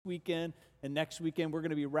weekend and next weekend. We're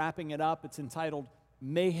going to be wrapping it up. It's entitled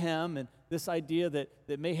Mayhem, and this idea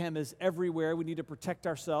that mayhem is everywhere. We need to protect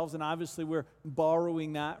ourselves, and obviously we're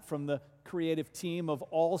borrowing that from the creative team of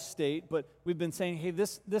Allstate, but we've been saying, hey,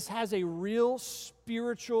 this has a real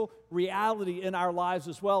spiritual reality in our lives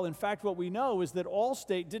as well. In fact, what we know is that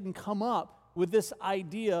Allstate didn't come up with this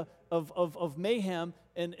idea of mayhem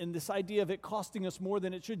and this idea of it costing us more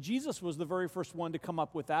than it should. Jesus was the very first one to come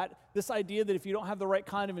up with that. This idea that if you don't have the right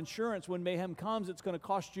kind of insurance, when mayhem comes, it's going to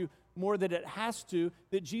cost you more than it has to,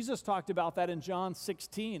 that Jesus talked about that in John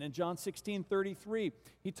 16. In John 16:33,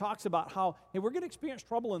 he talks about how, hey, we're going to experience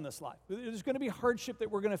trouble in this life. There's going to be hardship that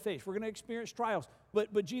we're going to face. We're going to experience trials.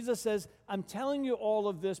 But Jesus says, I'm telling you all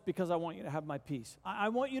of this because I want you to have my peace. I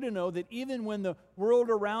want you to know that even when the world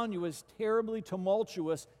around you is terribly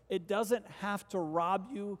tumultuous, it doesn't have to rob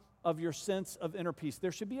you of your sense of inner peace.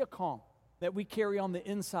 There should be a calm that we carry on the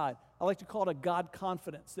inside. I like to call it a God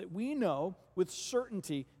confidence, that we know with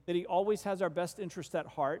certainty that he always has our best interest at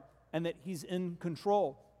heart and that he's in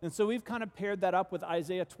control. And so we've kind of paired that up with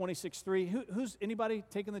Isaiah 26:3. Who's anybody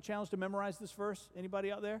taking the challenge to memorize this verse?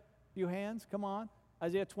 Anybody out there? A few hands, come on.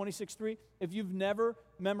 Isaiah 26:3. If you've never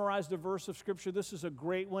memorized a verse of Scripture, this is a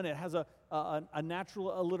great one. It has a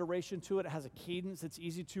natural alliteration to it. It has a cadence. It's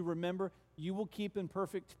easy to remember. You will keep in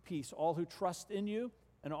perfect peace all who trust in you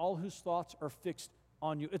and all whose thoughts are fixed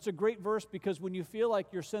on you. It's a great verse because when you feel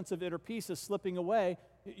like your sense of inner peace is slipping away,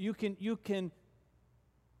 you can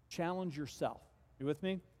challenge yourself. You with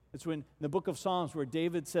me? It's when in the book of Psalms where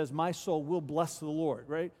David says, my soul will bless the Lord,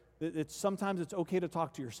 right? Sometimes it's okay to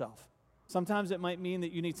talk to yourself. Sometimes it might mean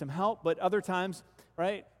that you need some help, but other times,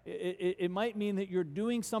 right, it might mean that you're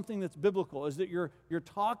doing something that's biblical, is that you're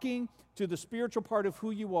talking to the spiritual part of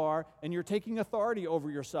who you are, and you're taking authority over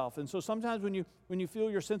yourself. And so sometimes when you feel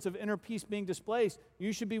your sense of inner peace being displaced,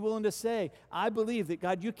 you should be willing to say, I believe that,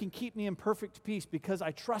 God, you can keep me in perfect peace because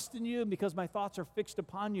I trust in you and because my thoughts are fixed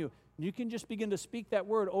upon you. And you can just begin to speak that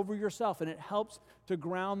word over yourself, and it helps to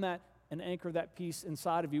ground that and anchor that peace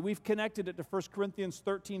inside of you. We've connected it to 1 Corinthians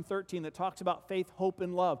 13:13 that talks about faith, hope,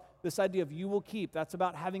 and love. This idea of you will keep, that's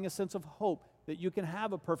about having a sense of hope that you can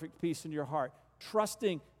have a perfect peace in your heart.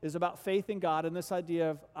 Trusting is about faith in God, and this idea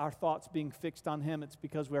of our thoughts being fixed on him, it's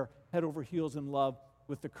because we're head over heels in love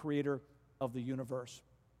with the creator of the universe.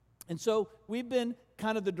 And so we've been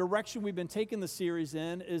kind of the direction we've been taking the series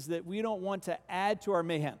in is that we don't want to add to our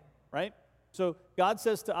mayhem, right? So God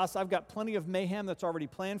says to us, I've got plenty of mayhem that's already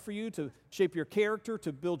planned for you to shape your character,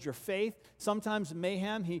 to build your faith. Sometimes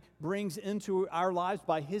mayhem he brings into our lives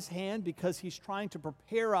by his hand because he's trying to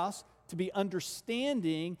prepare us to be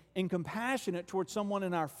understanding and compassionate towards someone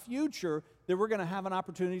in our future that we're going to have an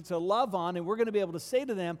opportunity to love on, and we're going to be able to say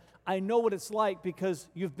to them, I know what it's like because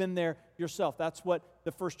you've been there yourself. That's what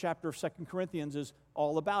the first chapter of 2 Corinthians is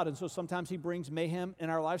all about. And so sometimes he brings mayhem in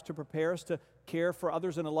our lives to prepare us to care for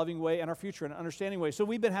others in a loving way and our future in an understanding way. So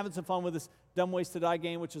we've been having some fun with this Dumb Ways to Die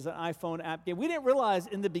game, which is an iPhone app game. We didn't realize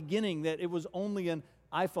in the beginning that it was only an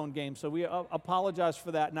iPhone game, so we apologize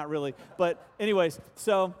for that, not really. But anyways,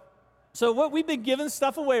 So what we've been giving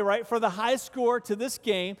stuff away, right, for the high score to this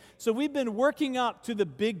game. So we've been working up to the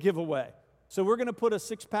big giveaway. So we're going to put a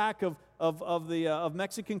 6-pack of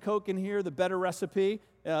Mexican Coke in here, the better recipe.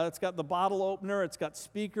 It's got the bottle opener. It's got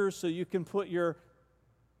speakers, so you can put your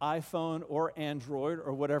iPhone or Android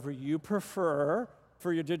or whatever you prefer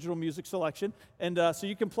for your digital music selection. And so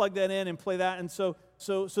you can plug that in and play that. And so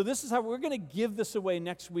this is how we're going to give this away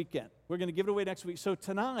next weekend. We're going to give it away next week. So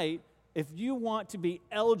tonight, if you want to be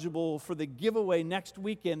eligible for the giveaway next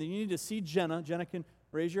weekend, then you need to see Jenna. Jenna can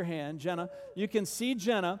raise your hand. Jenna, you can see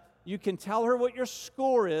Jenna. You can tell her what your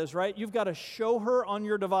score is, right? You've got to show her on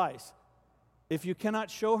your device. If you cannot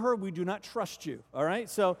show her, we do not trust you, all right?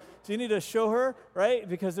 So you need to show her, right?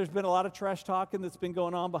 Because there's been a lot of trash talking that's been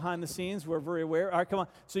going on behind the scenes. We're very aware. All right, come on.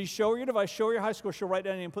 So you show her your device, show her your high score, she'll write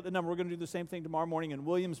down and put the number. We're going to do the same thing tomorrow morning in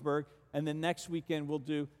Williamsburg, and then next weekend we'll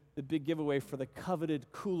do the big giveaway for the coveted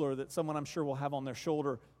cooler that someone I'm sure will have on their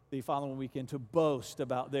shoulder the following weekend to boast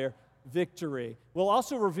about their victory. We'll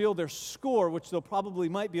also reveal their score, which they'll probably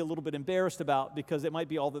might be a little bit embarrassed about because it might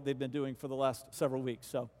be all that they've been doing for the last several weeks.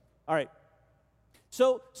 So, all right.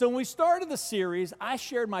 So when we started the series, I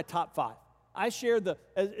shared my top 5. I shared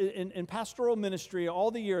in pastoral ministry,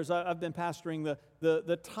 all the years I've been pastoring,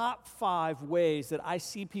 the top 5 ways that I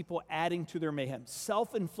see people adding to their mayhem,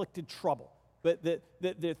 self-inflicted trouble. But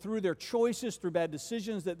that through their choices, through bad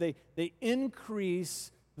decisions, that they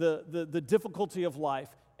increase the difficulty of life.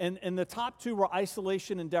 And the top two were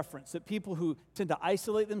isolation and deference, that people who tend to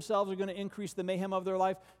isolate themselves are going to increase the mayhem of their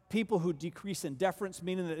life. People who decrease in deference,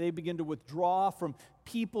 meaning that they begin to withdraw from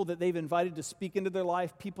people that they've invited to speak into their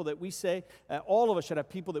life, people that we say, all of us should have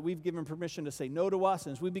people that we've given permission to say no to us.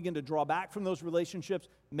 And as we begin to draw back from those relationships,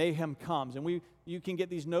 mayhem comes. And you can get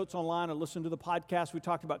these notes online or listen to the podcast. We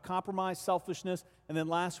talked about compromise, selfishness, and then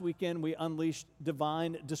last weekend we unleashed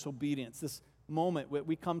divine disobedience. This moment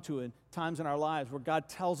we come to in times in our lives where God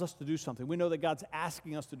tells us to do something. We know that God's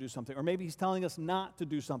asking us to do something, or maybe he's telling us not to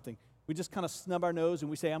do something. We just kind of snub our nose and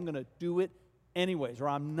we say, I'm going to do it anyways, or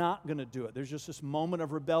I'm not going to do it. There's just this moment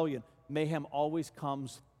of rebellion. Mayhem always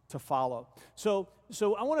comes to follow. So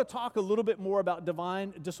I want to talk a little bit more about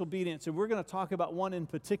divine disobedience, and we're going to talk about one in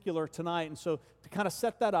particular tonight. And so to kind of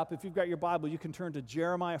set that up, if you've got your Bible, you can turn to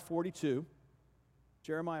Jeremiah 42.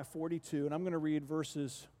 Jeremiah 42, and I'm going to read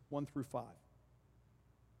verses 1 through 5.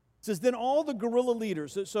 It says, then all the guerrilla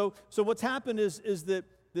leaders, so what's happened is that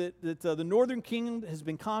the northern kingdom has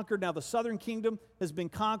been conquered. Now the southern kingdom has been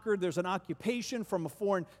conquered. There's an occupation from a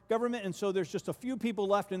foreign government, and so there's just a few people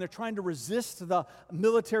left, and they're trying to resist the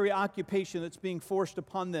military occupation that's being forced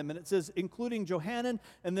upon them. And it says, including Johanan,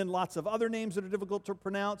 and then lots of other names that are difficult to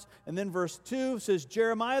pronounce. And then verse 2 says,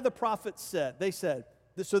 Jeremiah the prophet said,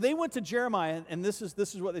 so they went to Jeremiah, and this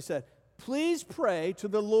is what they said. Please pray to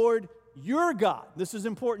the Lord your God. This is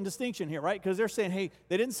an important distinction here, right? Because they're saying, hey,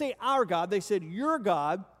 they didn't say our God, they said your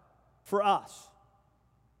God for us.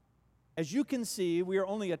 As you can see, we are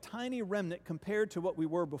only a tiny remnant compared to what we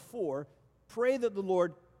were before. Pray that the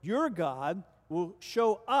Lord your God will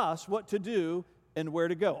show us what to do and where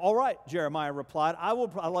to go. All right, Jeremiah replied. I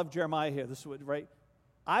love Jeremiah here. This is what, right?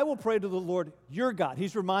 I will pray to the Lord your God.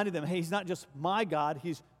 He's reminding them, hey, he's not just my God,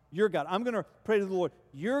 he's your God. I'm going to pray to the Lord,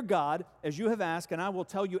 your God, as you have asked, and I will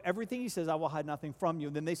tell you everything he says. I will hide nothing from you.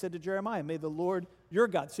 And then they said to Jeremiah, may the Lord, your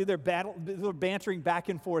God. See, they're bantering back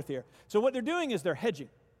and forth here. So what they're doing is they're hedging,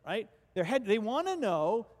 right? They want to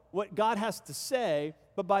know what God has to say,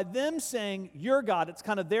 but by them saying, your God, it's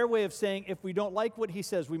kind of their way of saying, if we don't like what he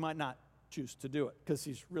says, we might not choose to do it, because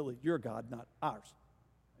he's really your God, not ours.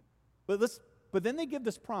 But then they give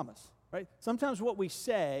this promise, right? Sometimes what we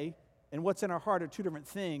say and what's in our heart are two different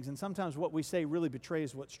things, and sometimes what we say really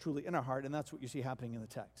betrays what's truly in our heart, and that's what you see happening in the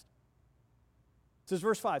text. It says,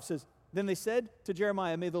 verse 5 says, then they said to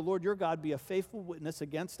Jeremiah, may the Lord your God be a faithful witness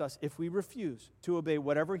against us if we refuse to obey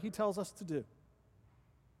whatever he tells us to do.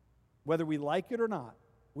 Whether we like it or not,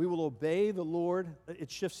 we will obey the Lord.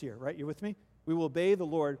 It shifts here, right? You with me? We will obey the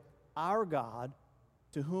Lord our God,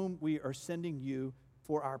 to whom we are sending you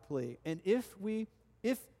for our plea. And if we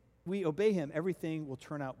obey him, everything will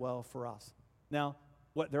turn out well for us. Now,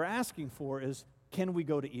 what they're asking for is, can we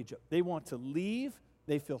go to Egypt? They want to leave,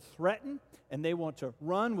 they feel threatened, and they want to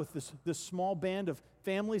run with this small band of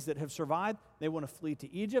families that have survived. They want to flee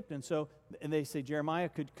to Egypt, and they say, Jeremiah,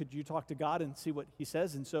 could you talk to God and see what he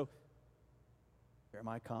says? And so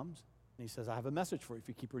Jeremiah comes, and he says, I have a message for you if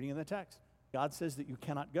you keep reading in the text. God says that you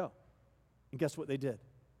cannot go. And guess what they did?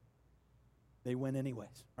 They went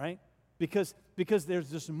anyways, right? Because there's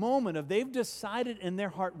this moment of they've decided in their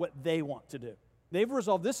heart what they want to do. They've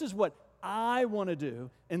resolved, this is what I want to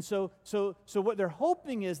do. And so what they're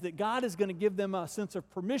hoping is that God is going to give them a sense of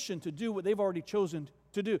permission to do what they've already chosen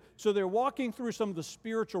to do. So they're walking through some of the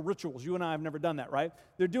spiritual rituals. You and I have never done that, right?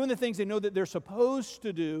 They're doing the things they know that they're supposed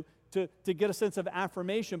to do to get a sense of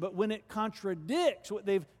affirmation. But when it contradicts what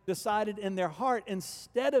they've decided in their heart,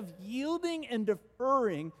 instead of yielding and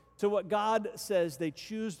deferring to what God says, they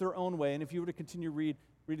choose their own way. And if you were to continue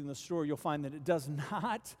reading the story, you'll find that it does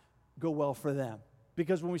not go well for them.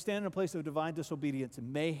 Because when we stand in a place of divine disobedience,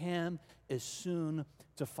 mayhem is soon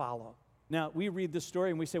to follow. Now, we read this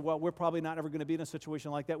story and we say, well, we're probably not ever going to be in a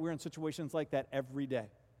situation like that. We're in situations like that every day.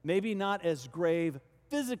 Maybe not as grave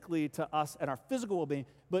physically to us and our physical well-being,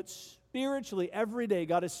 but spiritually every day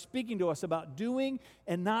God is speaking to us about doing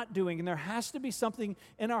and not doing. And there has to be something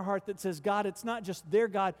in our heart that says, God, it's not just their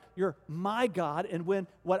God, you're my God. And when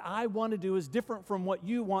what I want to do is different from what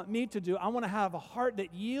you want me to do, I want to have a heart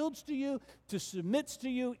that yields to you, to submits to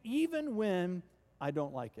you, even when I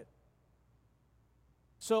don't like it.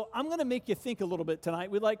 So I'm going to make you think a little bit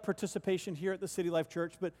tonight. We like participation here at the City Life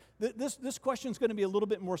Church, but this question is going to be a little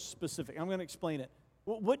bit more specific. I'm going to explain it.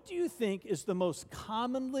 What do you think is the most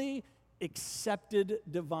commonly accepted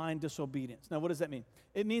divine disobedience? Now, what does that mean?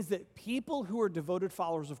 It means that people who are devoted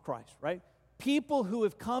followers of Christ, right? People who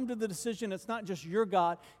have come to the decision, it's not just your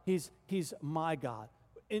God, he's my God.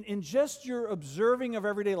 In just your observing of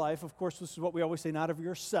everyday life, of course, this is what we always say, not of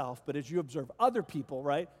yourself, but as you observe other people,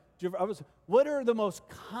 right? What are the most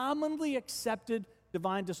commonly accepted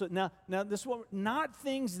divine discipline. Now this one, not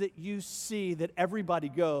things that you see that everybody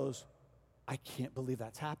goes, I can't believe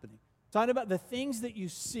that's happening. Talking about the things that you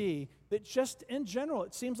see that just in general,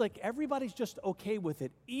 it seems like everybody's just okay with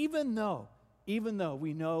it, even though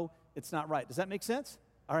we know it's not right. Does that make sense?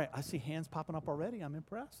 All right, I see hands popping up already. I'm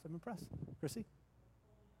impressed. Chrissy?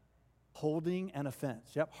 Holding an offense.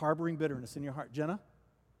 Yep, harboring bitterness in your heart. Jenna?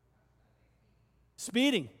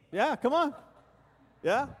 Speeding. Yeah, come on.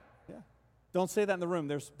 Yeah. Don't say that in the room.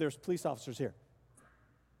 There's police officers here.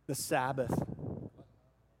 The Sabbath.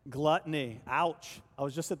 Gluttony. Ouch. I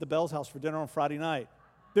was just at the Bell's house for dinner on Friday night.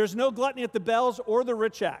 There's no gluttony at the Bell's or the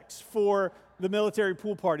Rich Acts for the military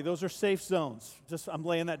pool party. Those are safe zones. I'm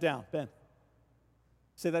laying that down. Ben.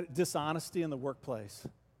 Say that. Dishonesty in the workplace.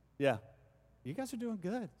 Yeah. You guys are doing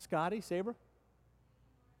good. Scotty, Saber?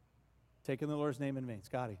 Taking the Lord's name in vain.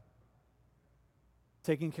 Scotty.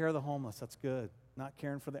 Taking care of the homeless. That's good. Not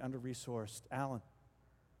caring for the under-resourced. Alan.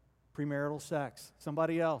 Premarital sex.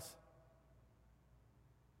 Somebody else.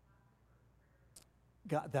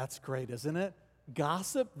 God, that's great, isn't it?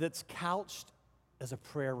 Gossip that's couched as a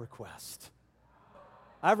prayer request.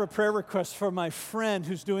 I have a prayer request for my friend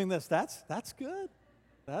who's doing this. That's good.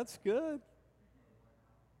 That's good.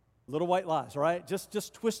 Little white lies, right?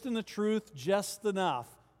 Just twisting the truth just enough,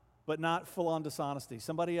 but not full-on dishonesty.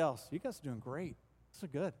 Somebody else. You guys are doing great. This is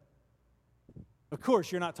good. Of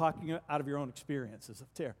course, you're not talking out of your own experiences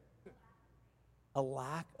of terror. A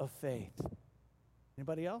lack of faith.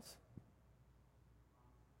 Anybody else?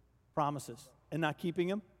 Promises and not keeping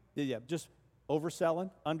them. Yeah. Just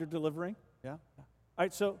overselling, under-delivering. Yeah. All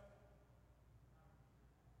right, so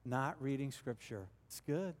not reading Scripture. It's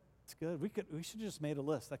good. It's good. We should have just made a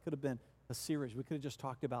list. That could have been a series. We could have just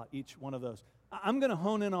talked about each one of those. I'm going to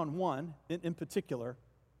hone in on one in particular.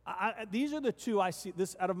 These are the two I see.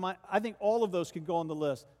 I think all of those could go on the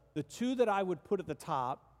list. The two that I would put at the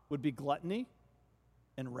top would be gluttony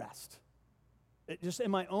and rest. Just in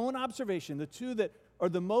my own observation, the two that are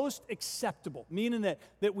the most acceptable, meaning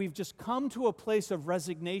that we've just come to a place of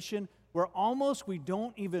resignation where almost we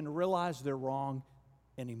don't even realize they're wrong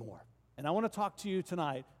anymore. And I want to talk to you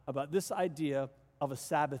tonight about this idea of a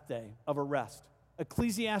Sabbath day, of a rest.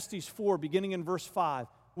 Ecclesiastes 4, beginning in verse 5.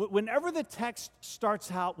 Whenever the text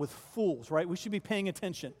starts out with fools, right, we should be paying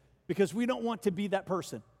attention because we don't want to be that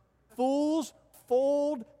person. Fools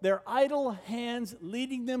fold their idle hands,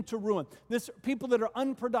 leading them to ruin. People that are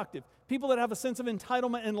unproductive, people that have a sense of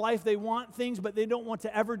entitlement in life. They want things, but they don't want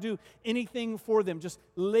to ever do anything for them. Just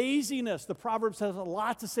laziness. The Proverbs has a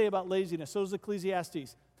lot to say about laziness. So does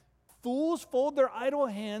Ecclesiastes. Fools fold their idle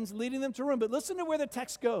hands, leading them to ruin. But listen to where the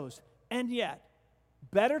text goes. And yet,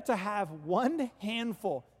 better to have one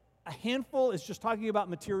handful. A handful is just talking about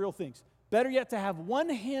material things. Better yet to have one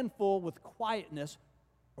handful with quietness,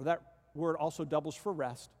 or that word also doubles for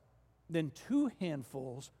rest, than two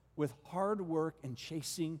handfuls with hard work and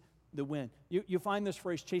chasing the wind. You find this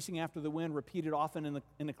phrase, chasing after the wind, repeated often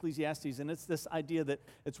in Ecclesiastes, and it's this idea that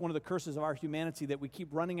it's one of the curses of our humanity that we keep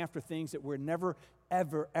running after things that we're never,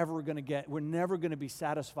 ever going to get. We're never going to be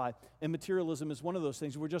satisfied. And materialism is one of those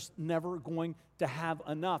things. We're just never going to have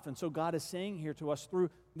enough. And so God is saying here to us through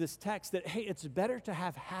this text that, hey, it's better to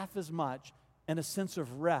have half as much and a sense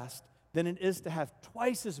of rest than it is to have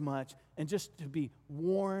twice as much and just to be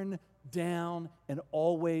worn down and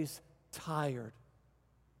always tired.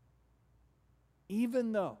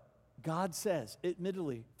 Even though God says,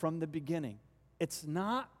 admittedly, from the beginning, it's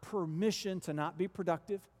not permission to not be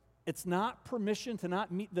productive. It's not permission to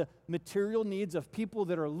not meet the material needs of people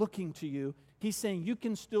that are looking to you. He's saying you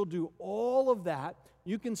can still do all of that.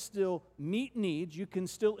 You can still meet needs. You can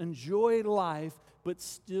still enjoy life, but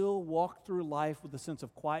still walk through life with a sense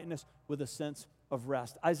of quietness, with a sense of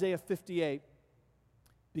rest. Isaiah 58,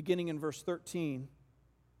 beginning in verse 13.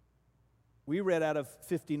 We read out of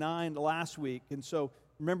 59 last week, and so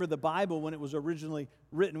remember the Bible, when it was originally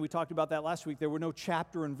written, we talked about that last week, there were no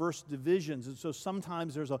chapter and verse divisions, and so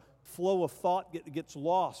sometimes there's a flow of thought that gets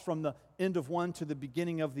lost from the end of one to the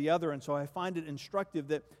beginning of the other, and so I find it instructive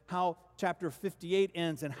that how chapter 58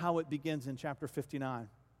 ends and how it begins in chapter 59.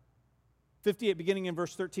 58, beginning in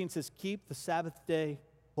verse 13, says, keep the Sabbath day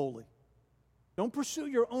holy. Don't pursue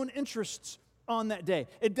your own interests on that day.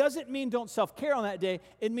 It doesn't mean don't self-care on that day.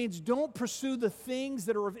 It means don't pursue the things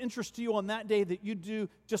that are of interest to you on that day that you do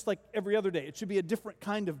just like every other day. It should be a different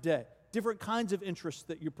kind of day, different kinds of interests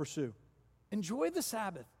that you pursue. Enjoy the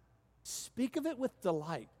Sabbath. Speak of it with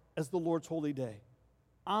delight as the Lord's holy day.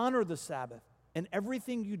 Honor the Sabbath and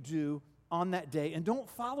everything you do on that day, and don't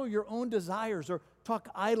follow your own desires or talk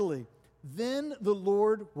idly. Then the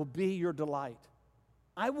Lord will be your delight.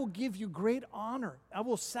 I will give you great honor. I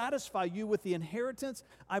will satisfy you with the inheritance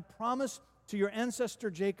I promised to your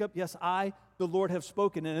ancestor Jacob. Yes, I, the Lord, have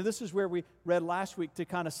spoken. And this is where we read last week to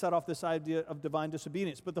kind of set off this idea of divine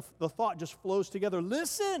disobedience. But the thought just flows together.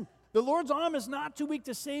 Listen, the Lord's arm is not too weak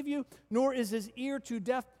to save you, nor is his ear too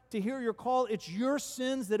deaf to hear your call. It's your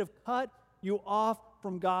sins that have cut you off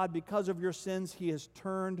from God. Because of your sins, he has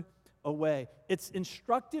turned away. It's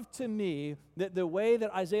instructive to me that the way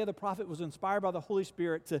that Isaiah the prophet was inspired by the Holy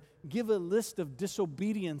Spirit to give a list of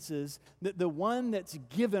disobediences, that the one that's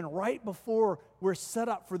given right before we're set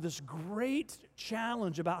up for this great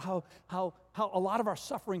challenge about how a lot of our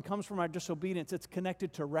suffering comes from our disobedience, it's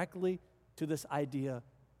connected directly to this idea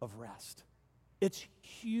of rest. It's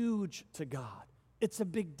huge to God. It's a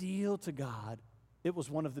big deal to God. It was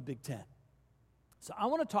one of the Big Ten. So I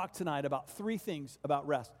want to talk tonight about three things about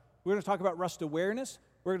rest. We're going to talk about rest awareness,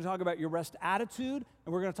 we're going to talk about your rest attitude,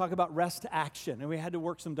 and we're going to talk about rest action. And we had to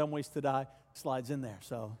work some dumb ways to die slides in there.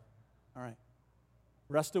 So, all right.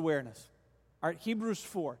 Rest awareness. All right, Hebrews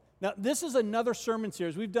 4. Now, this is another sermon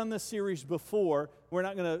series. We've done this series before. We're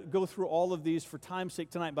not going to go through all of these for time's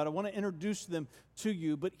sake tonight, but I want to introduce them to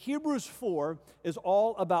you. But Hebrews 4 is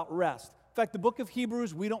all about rest. In fact, the book of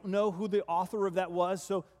Hebrews, we don't know who the author of that was,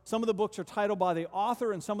 so some of the books are titled by the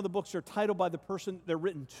author, and some of the books are titled by the person they're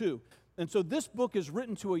written to. And so this book is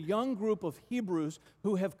written to a young group of Hebrews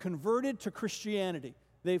who have converted to Christianity.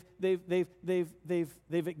 They've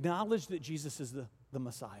acknowledged that Jesus is the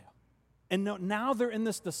Messiah. And now they're in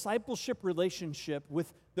this discipleship relationship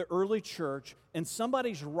with the early church, and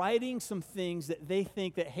somebody's writing some things that they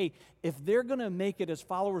think that, hey, if they're going to make it as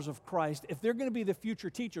followers of Christ, if they're going to be the future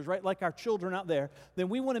teachers, right, like our children out there, then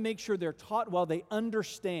we want to make sure they're taught while they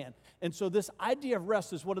understand. And so this idea of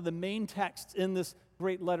rest is one of the main texts in this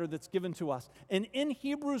great letter that's given to us. And in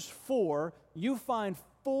Hebrews 4, you find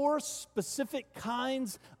 4 specific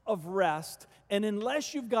kinds of rest, and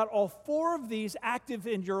unless you've got all 4 of these active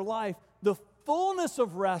in your life, the fullness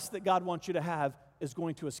of rest that God wants you to have is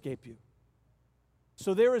going to escape you.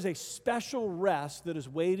 So there is a special rest that is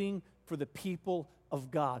waiting for the people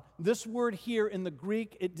of God. This word here in the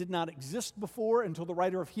Greek, it did not exist before until the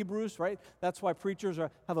writer of Hebrews, right? That's why preachers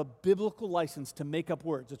have a biblical license to make up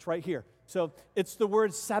words. It's right here. So it's the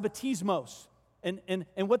word sabbatismos. And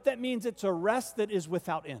what that means, it's a rest that is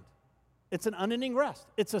without end. It's an unending rest.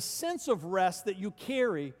 It's a sense of rest that you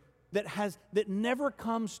carry that never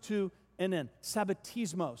comes to an end.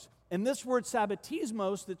 Sabbatismos. And this word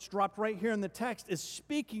sabbatismos that's dropped right here in the text is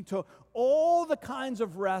speaking to all the kinds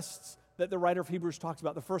of rests that the writer of Hebrews talks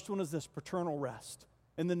about. The first one is this paternal rest.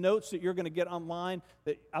 In the notes that you're going to get online,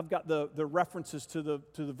 I've got the references to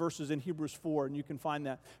the verses in Hebrews 4, and you can find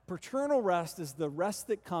that. Paternal rest is the rest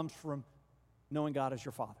that comes from knowing God as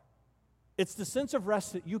your Father. It's the sense of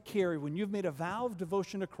rest that you carry when you've made a vow of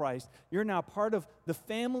devotion to Christ. You're now part of the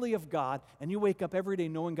family of God, and you wake up every day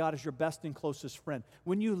knowing God as your best and closest friend.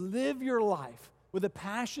 When you live your life with a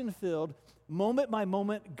passion-filled,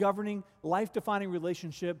 moment-by-moment, governing, life-defining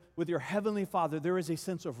relationship with your Heavenly Father, there is a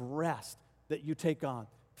sense of rest that you take on.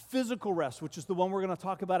 Physical rest, which is the one we're going to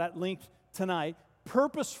talk about at length tonight.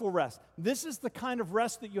 Purposeful rest. This is the kind of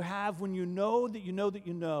rest that you have when you know that you know that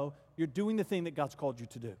you know you're doing the thing that God's called you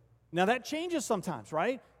to do. Now, that changes sometimes,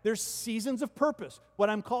 right? There's seasons of purpose. What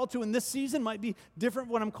I'm called to in this season might be different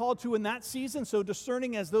from what I'm called to in that season. So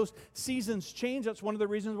discerning as those seasons change, that's one of the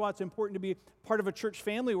reasons why it's important to be part of a church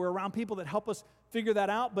family. We're around people that help us figure that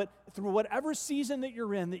out. But through whatever season that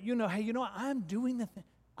you're in, that you know, hey, you know what? I'm doing the thing.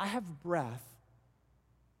 I have breath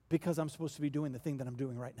because I'm supposed to be doing the thing that I'm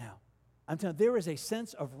doing right now. I'm telling you, there is a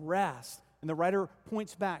sense of rest. And the writer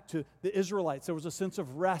points back to the Israelites. There was a sense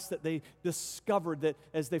of rest that they discovered that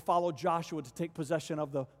as they followed Joshua to take possession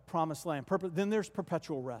of the promised land. Then there's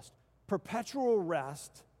perpetual rest. Perpetual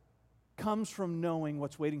rest comes from knowing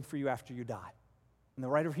what's waiting for you after you die. And the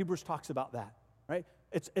writer of Hebrews talks about that, right?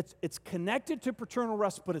 It's connected to paternal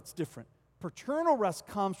rest, but it's different. Paternal rest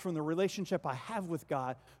comes from the relationship I have with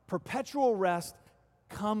God. Perpetual rest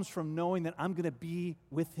comes from knowing that I'm going to be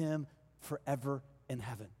with Him forever in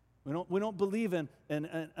heaven. We don't believe in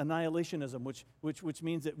annihilationism, which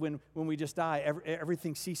means that when we just die,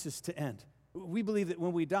 everything ceases to end. We believe that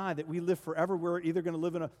when we die, that we live forever. We're either going to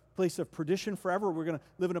live in a place of perdition forever, or we're going to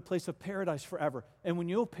live in a place of paradise forever. And when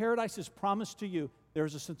you know paradise is promised to you,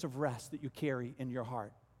 there's a sense of rest that you carry in your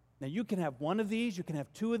heart. Now, you can have one of these, you can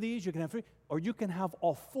have two of these, you can have three, or you can have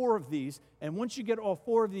all four of these. And once you get all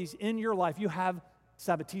four of these in your life, you have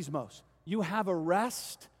sabbatismos. You have a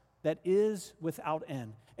rest that is without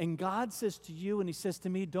end. And God says to you, and He says to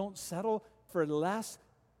me, don't settle for less.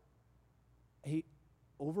 He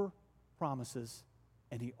over-promises,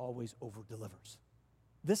 and He always over-delivers.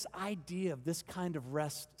 this idea of this kind of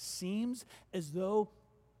rest seems as though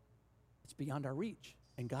it's beyond our reach.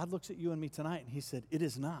 And God looks at you and me tonight and he said, it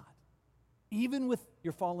is not. Even with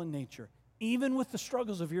your fallen nature, even with the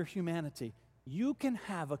struggles of your humanity, you can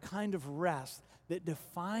have a kind of rest that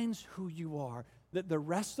defines who you are, that the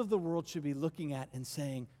rest of the world should be looking at and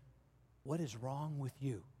saying, what is wrong with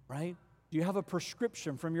you, right? Do you have a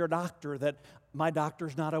prescription from your doctor that my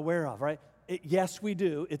doctor's not aware of, right? Yes, we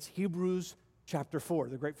do. It's Hebrews chapter 4,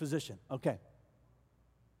 the great physician. Okay.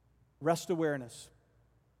 Rest awareness.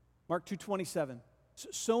 Mark 2:27.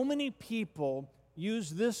 So many people use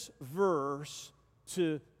this verse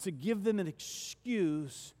to give them an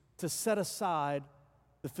excuse to set aside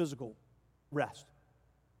the physical rest.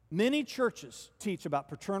 Many churches teach about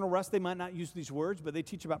paternal rest. They might not use these words, but they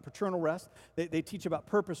teach about paternal rest. They teach about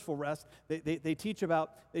purposeful rest. They teach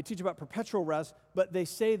about perpetual rest. But they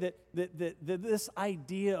say that this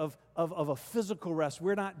idea of a physical rest,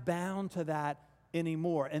 we're not bound to that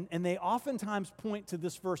anymore. And they oftentimes point to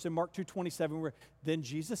this verse in Mark 2:27, where then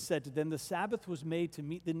Jesus said to them, the Sabbath was made to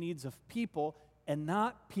meet the needs of people and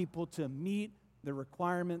not people to meet the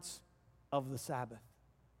requirements of the Sabbath.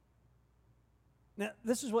 Now,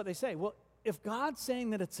 this is what they say. Well, if God's saying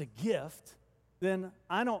that it's a gift, then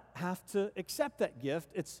I don't have to accept that gift.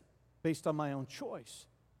 It's based on my own choice.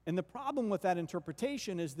 And the problem with that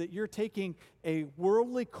interpretation is that you're taking a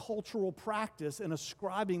worldly cultural practice and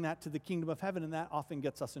ascribing that to the kingdom of heaven, and that often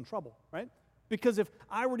gets us in trouble, right? Because if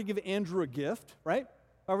I were to give Andrew a gift, right?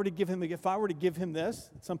 If I were to give him a gift, if I were to give him this,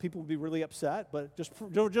 some people would be really upset, but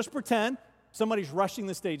just pretend somebody's rushing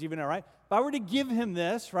the stage even now, right? If I were to give him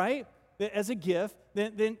this, right, as a gift,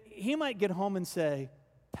 then he might get home and say,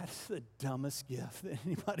 that's the dumbest gift that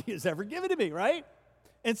anybody has ever given to me, right?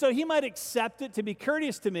 And so he might accept it to be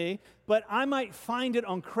courteous to me, but I might find it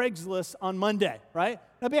on Craigslist on Monday, right? And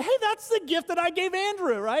I'll be, hey, that's the gift that I gave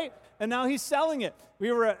Andrew, right? And now he's selling it.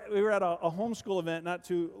 We were at a homeschool event not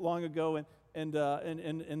too long ago, and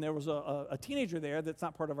there was a teenager there that's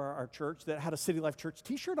not part of our church that had a City Life Church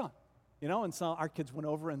T-shirt on, and so our kids went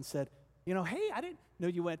over and said, hey, I didn't know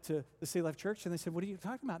you went to the City Life Church. And they said, what are you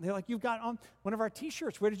talking about? And they're like, you've got on one of our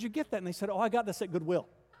T-shirts. Where did you get that? And they said, I got this at Goodwill.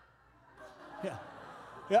 Yeah.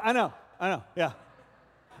 Yeah, I know, yeah.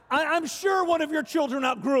 I'm sure one of your children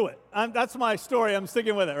outgrew it. That's my story. I'm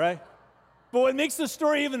sticking with it, right? But what makes the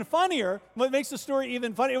story even funnier,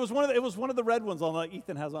 it was one of the red ones on like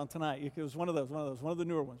Ethan has on tonight. It was one of the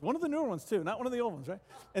newer ones. One of the newer ones too, not one of the old ones, right?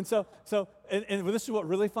 And so this is what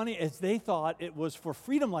really funny is they thought it was for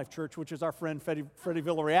Freedom Life Church, which is our friend Freddie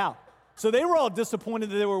Villarreal. So they were all disappointed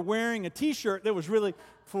that they were wearing a T-shirt that was really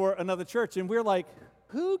for another church. And we're like,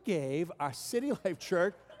 who gave our City Life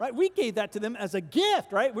Church, right? We gave that to them as a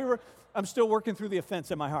gift, right? I'm still working through the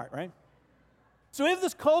offense in my heart, right? So we have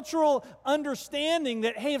this cultural understanding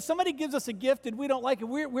that, hey, if somebody gives us a gift and we don't like it,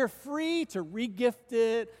 we're free to re-gift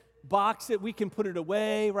it, box it, we can put it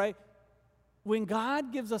away, right? When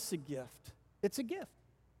God gives us a gift, it's a gift.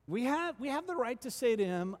 We have the right to say to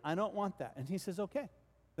him, I don't want that. And he says, okay,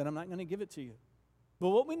 then I'm not going to give it to you. But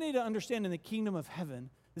what we need to understand in the kingdom of heaven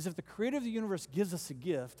is if the creator of the universe gives us a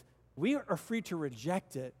gift, we are free to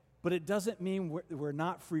reject it, but it doesn't mean we're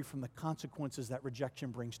not free from the consequences that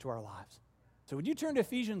rejection brings to our lives. So when you turn to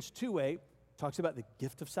Ephesians 2:8, it talks about the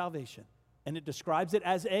gift of salvation, and it describes it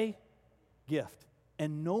as a gift.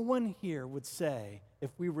 And no one here would say,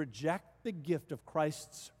 if we reject the gift of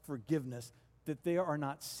Christ's forgiveness, that there are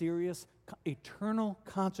not serious, eternal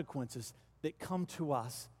consequences that come to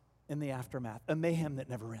us in the aftermath, a mayhem that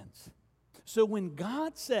never ends. So when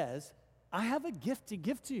God says, I have a gift to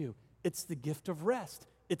give to you, it's the gift of rest.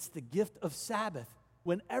 It's the gift of Sabbath.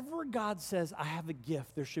 Whenever God says, I have a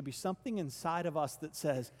gift, there should be something inside of us that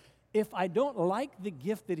says, if I don't like the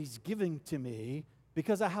gift that he's giving to me,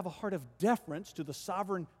 because I have a heart of deference to the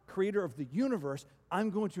sovereign creator of the universe, I'm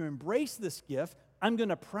going to embrace this gift. I'm going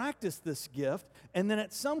to practice this gift. And then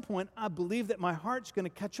at some point, I believe that my heart's going to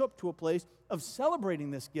catch up to a place of celebrating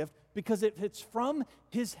this gift, because if it's from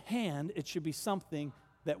his hand, it should be something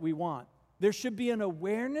that we want. There should be an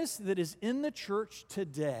awareness that is in the church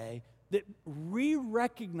today that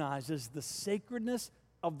re-recognizes the sacredness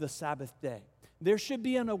of the Sabbath day. There should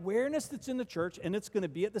be an awareness that's in the church, and it's going to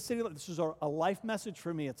be at the City. This is a life message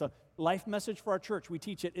for me. It's a life message for our church. We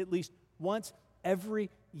teach it at least once every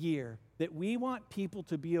year, that we want people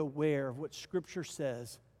to be aware of what Scripture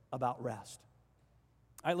says about rest.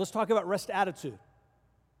 All right, let's talk about rest attitude.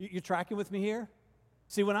 You tracking with me here?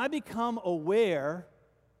 See, when I become aware,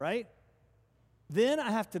 right, then I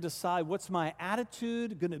have to decide what's my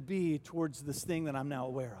attitude going to be towards this thing that I'm now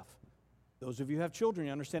aware of. Those of you who have children,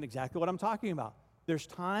 you understand exactly what I'm talking about. There's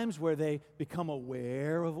times where they become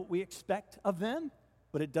aware of what we expect of them,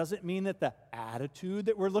 but it doesn't mean that the attitude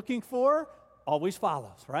that we're looking for always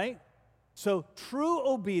follows, right? So true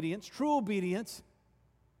obedience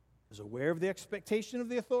is aware of the expectation of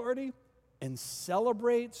the authority and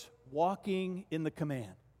celebrates walking in the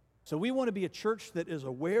command. So we want to be a church that is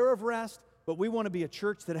aware of rest, but we want to be a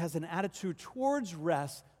church that has an attitude towards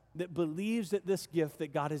rest that believes that this gift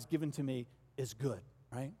that God has given to me is good,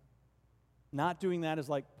 right? Not doing that is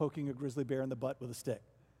like poking a grizzly bear in the butt with a stick.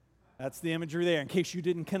 That's the imagery there, in case you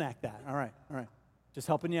didn't connect that. All right. Just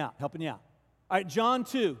helping you out. All right, John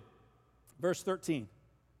 2, verse 13.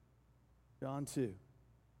 John 2.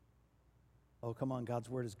 Oh, come on, God's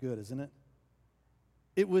word is good, isn't it?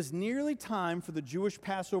 It was nearly time for the Jewish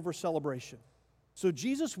Passover celebration. So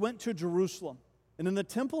Jesus went to Jerusalem, and in the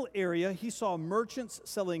temple area, he saw merchants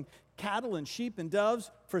selling cattle and sheep and doves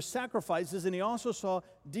for sacrifices, and he also saw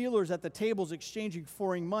dealers at the tables exchanging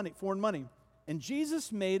foreign money. And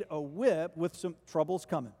Jesus made a whip with some troubles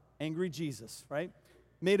coming. Angry Jesus, right?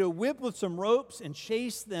 Made a whip with some ropes and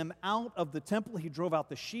chased them out of the temple. He drove out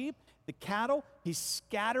the sheep, the cattle. He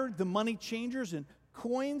scattered the money changers and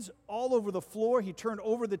coins all over the floor. He turned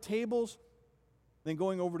over the tables. Then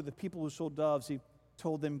going over to the people who sold doves, he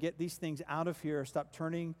told them, get these things out of here. Stop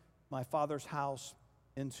turning my Father's house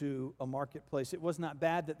into a marketplace. It was not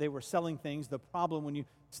bad that they were selling things. The problem when you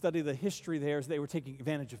study the history there is they were taking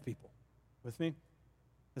advantage of people. With me?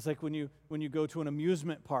 It's like when you go to an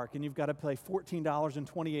amusement park and you've got to pay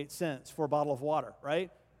 $14.28 for a bottle of water, right?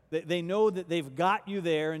 They know that they've got you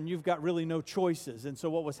there and you've got really no choices. And so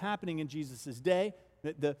what was happening in Jesus' day,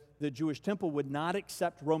 the Jewish temple would not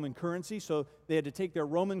accept Roman currency, so they had to take their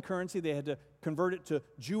Roman currency, they had to convert it to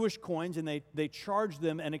Jewish coins, and they charged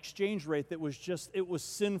them an exchange rate that was it was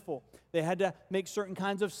sinful. They had to make certain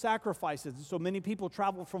kinds of sacrifices, and so many people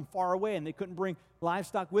traveled from far away, and they couldn't bring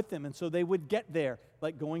livestock with them, and so they would get there,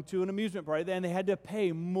 like going to an amusement park, and they had to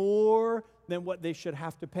pay more than what they should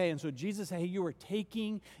have to pay. And so Jesus said, hey, you are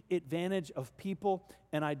taking advantage of people,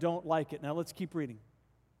 and I don't like it. Now let's keep reading.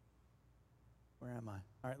 Where am I?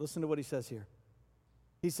 All right, listen to what he says here.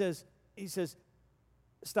 He says,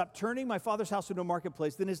 stop turning my Father's house into a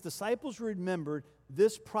marketplace. Then his disciples remembered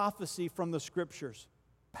this prophecy from the Scriptures.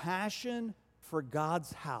 Passion for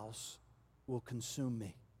God's house will consume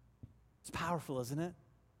me. It's powerful, isn't it?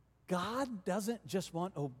 God doesn't just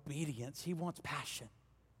want obedience. He wants passion.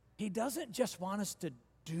 He doesn't just want us to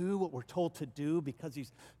do what we're told to do because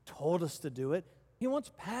he's told us to do it. He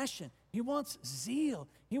wants passion. He wants zeal.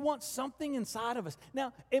 He wants something inside of us.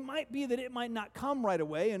 Now, it might be that it might not come right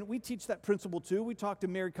away, and we teach that principle too. We talk to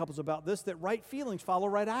married couples about this, that right feelings follow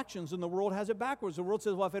right actions, and the world has it backwards. The world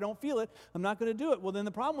says, well, if I don't feel it, I'm not going to do it. Well, then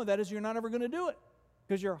the problem with that is you're not ever going to do it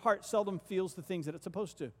because your heart seldom feels the things that it's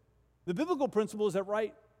supposed to. The biblical principle is that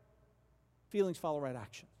right feelings follow right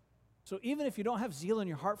actions. So even if you don't have zeal in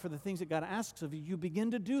your heart for the things that God asks of you, you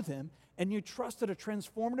begin to do them, and you trust that a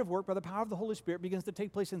transformative work by the power of the Holy Spirit begins to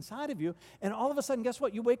take place inside of you, and all of a sudden, guess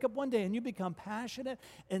what? You wake up one day and you become passionate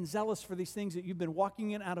and zealous for these things that you've been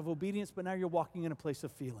walking in out of obedience, but now you're walking in a place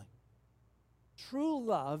of feeling. True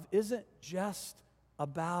love isn't just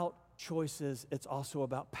about choices, it's also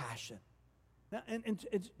about passion. Now, and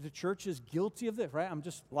the church is guilty of this, right?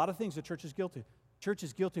 A lot of things the church is guilty. The church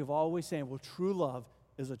is guilty of always saying, well, true love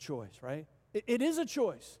is a choice, right? It is a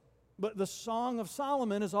choice. But the Song of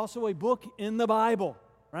Solomon is also a book in the Bible,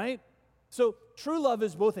 right? So true love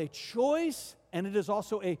is both a choice and it is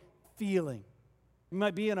also a feeling. You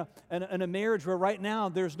might be in a marriage where right now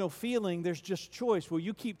there's no feeling, there's just choice. Well,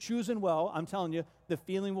 you keep choosing well, I'm telling you, the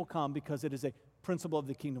feeling will come because it is a principle of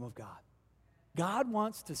the kingdom of God. God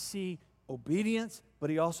wants to see obedience, but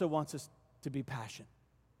he also wants us to be passionate.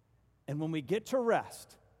 And when we get to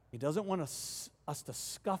rest, he doesn't want us to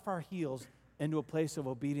scuff our heels into a place of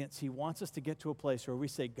obedience. He wants us to get to a place where we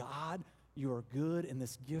say, God, you are good, and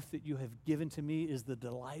this gift that you have given to me is the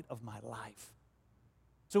delight of my life.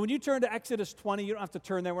 So when you turn to Exodus 20, you don't have to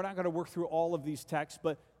turn there. We're not going to work through all of these texts,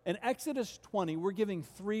 but in Exodus 20, we're giving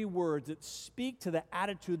 3 words that speak to the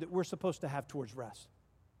attitude that we're supposed to have towards rest.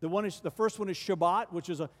 The first one is Shabbat, which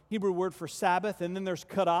is a Hebrew word for Sabbath, and then there's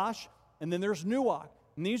Kadash, and then there's Nuach.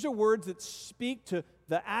 And these are words that speak to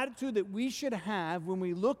the attitude that we should have when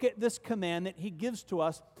we look at this command that he gives to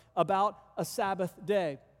us about a Sabbath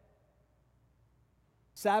day.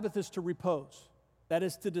 Sabbath is to repose. That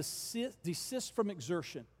is to desist from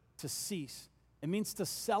exertion, to cease. It means to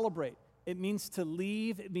celebrate. It means to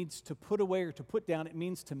leave. It means to put away or to put down. It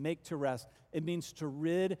means to make to rest. It means to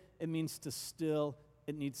rid. It means to still.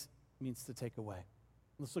 It means to take away.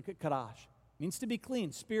 Let's look at Kadash. It means to be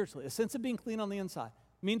clean spiritually, a sense of being clean on the inside.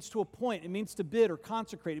 It means to appoint. It means to bid or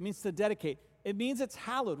consecrate. It means to dedicate. It means it's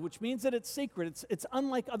hallowed, which means that it's sacred. It's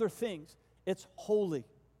unlike other things. It's holy.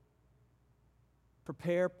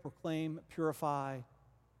 Prepare, proclaim, purify,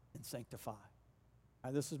 and sanctify.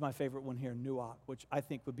 This is my favorite one here, Nuach, which I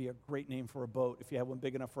think would be a great name for a boat if you have one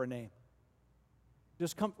big enough for a name.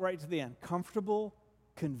 Just come right to the end. Comfortable,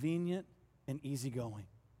 convenient, and easygoing.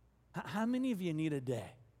 How many of you need a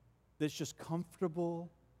day that's just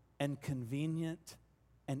comfortable and convenient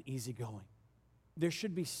and easygoing? There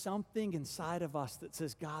should be something inside of us that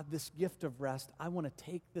says, God, this gift of rest, I want to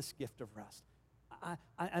take this gift of rest.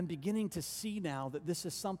 I'm beginning to see now that this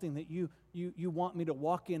is something that you want me to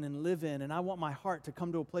walk in and live in, and I want my heart to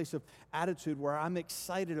come to a place of attitude where I'm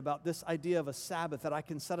excited about this idea of a Sabbath that I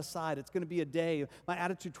can set aside. It's going to be a day. My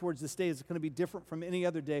attitude towards this day is going to be different from any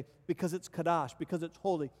other day because it's Kadash, because it's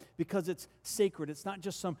holy, because it's sacred. It's not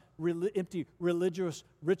just some empty religious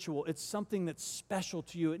ritual. It's something that's special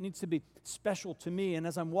to you. It needs to be special to me, and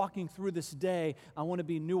as I'm walking through this day, I want to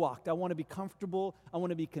be nuact. I want to be comfortable. I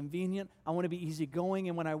want to be convenient. I want to be easygoing,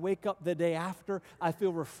 and when I wake up the day after, I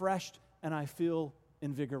feel refreshed and I feel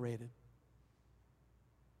invigorated.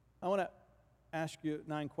 I want to ask you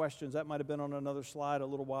 9 questions. That might have been on another slide a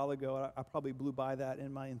little while ago. I probably blew by that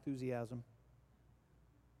in my enthusiasm.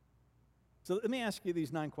 So let me ask you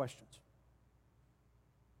these 9 questions.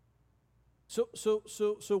 So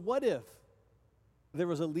what if there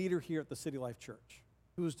was a leader here at the City Life Church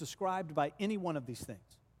who was described by any one of these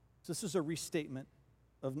things? So this is a restatement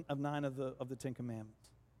of 9 of the 10 Commandments.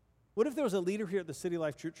 What if there was a leader here at the City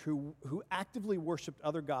Life Church who actively worshiped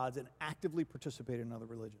other gods and actively participated in other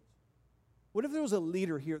religions? What if there was a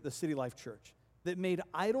leader here at the City Life Church that made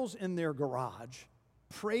idols in their garage,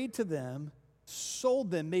 prayed to them,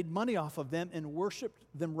 sold them, made money off of them, and worshiped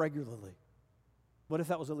them regularly? What if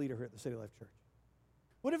that was a leader here at the City Life Church?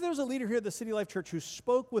 What if there was a leader here at the City Life Church who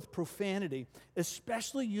spoke with profanity,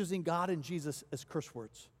 especially using God and Jesus as curse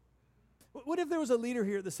words? What if there was a leader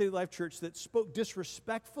here at the City Life Church that spoke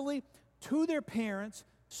disrespectfully to their parents,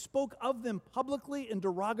 spoke of them publicly in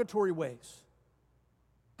derogatory ways?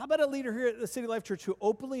 How about a leader here at the City Life Church who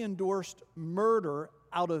openly endorsed murder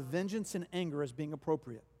out of vengeance and anger as being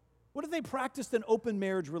appropriate? What if they practiced an open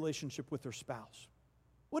marriage relationship with their spouse?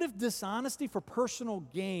 What if dishonesty for personal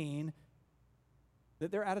gain,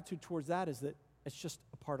 that their attitude towards that is that it's just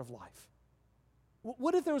a part of life?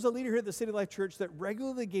 What if there was a leader here at the City Life Church that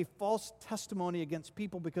regularly gave false testimony against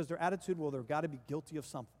people because their attitude, well, they've got to be guilty of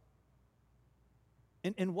something?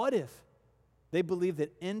 And what if they believed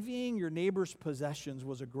that envying your neighbor's possessions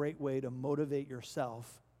was a great way to motivate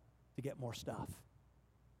yourself to get more stuff?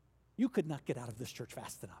 You could not get out of this church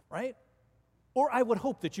fast enough, right? Or I would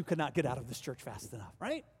hope that you could not get out of this church fast enough,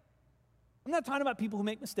 right? I'm not talking about people who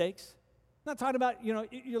make mistakes. I'm not talking about,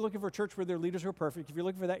 you're looking for a church where their leaders are perfect. If you're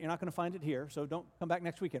looking for that, you're not going to find it here, so don't come back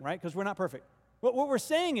next weekend, right? Because we're not perfect. What we're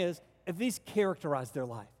saying is, if these characterize their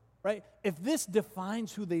life, right? If this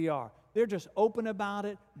defines who they are, they're just open about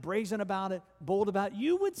it, brazen about it, bold about it,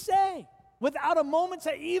 you would say, without a moment,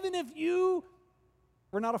 say, even if you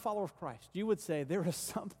were not a follower of Christ, you would say, there is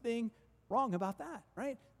something wrong about that,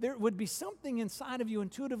 right? There would be something inside of you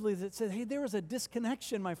intuitively that says, hey, there is a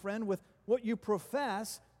disconnection, my friend, with what you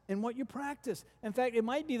profess and what you practice. In fact, it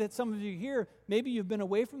might be that some of you here, maybe you've been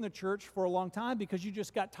away from the church for a long time because you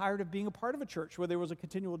just got tired of being a part of a church where there was a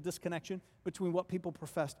continual disconnection between what people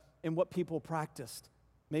professed and what people practiced,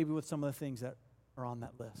 maybe with some of the things that are on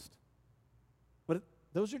that list. But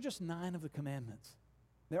those are just 9 of the commandments.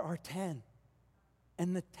 There are 10.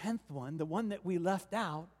 And the 10th one, the one that we left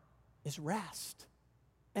out, is rest.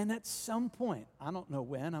 And at some point, I don't know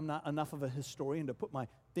when, I'm not enough of a historian to put my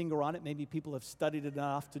finger on it, maybe people have studied it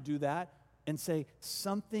enough to do that, and say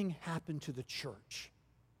something happened to the church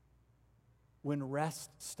when rest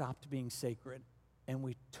stopped being sacred, and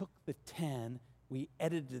we took the 10, we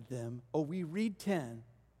edited them, we read 10,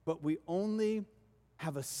 but we only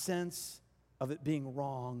have a sense of it being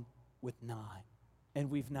wrong with 9. And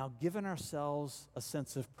we've now given ourselves a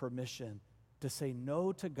sense of permission to say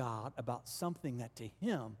no to God about something that to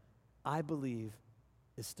Him, I believe,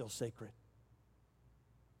 is still sacred.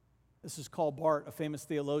 This is Karl Barth, a famous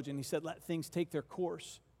theologian. He said, let things take their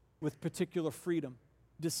course with particular freedom,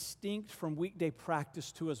 distinct from weekday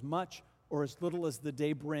practice to as much or as little as the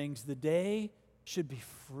day brings. The day should be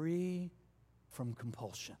free from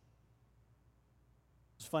compulsion.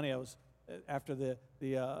 It's funny, I was, after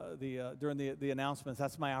during the announcements,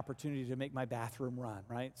 that's my opportunity to make my bathroom run,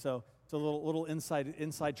 right? So it's a little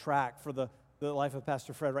inside track for the life of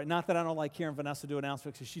Pastor Fred, right? Not that I don't like hearing Vanessa do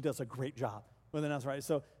announcements, because she does a great job with announcements,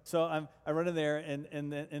 right? So I run in there,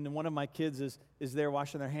 and one of my kids is there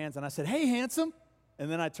washing their hands, and I said, hey, handsome.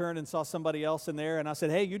 And then I turned and saw somebody else in there, and I said,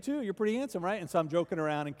 hey, you too, you're pretty handsome, right? And so I'm joking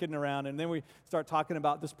around and kidding around, and then we start talking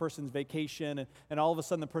about this person's vacation, and all of a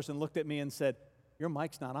sudden the person looked at me and said, your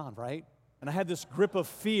mic's not on, right? And I had this grip of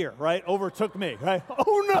fear, right, overtook me, right?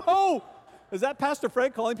 Oh, no! Is that Pastor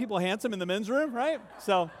Fred calling people handsome in the men's room, right?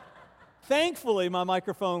 So thankfully, my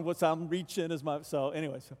microphone was, I'm reaching as my, so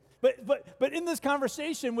anyway. But in this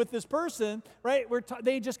conversation with this person, right,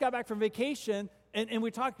 they just got back from vacation, and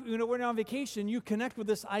we talked, we're on vacation, you connect with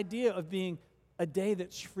this idea of being a day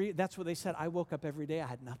that's free. That's what they said. I woke up every day, I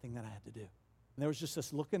had nothing that I had to do. And there was just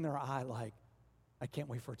this look in their eye like, I can't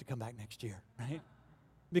wait for it to come back next year, right?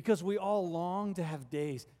 Because we all long to have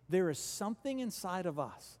days. There is something inside of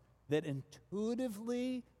us that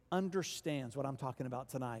intuitively understands what I'm talking about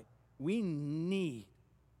tonight. We need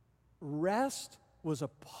rest. Was a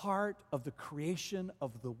part of the creation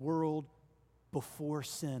of the world before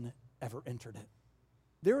sin ever entered it.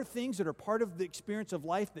 There are things that are part of the experience of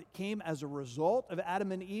life that came as a result of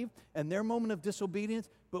Adam and Eve and their moment of disobedience.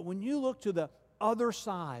 But when you look to the other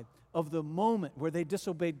side of the moment where they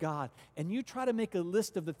disobeyed God, and you try to make a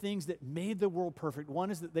list of the things that made the world perfect,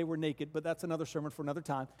 one is that they were naked, but that's another sermon for another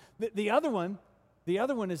time. The other one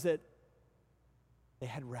is that they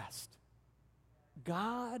had rest.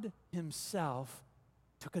 God himself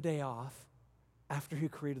took a day off after he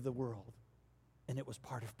created the world, and it was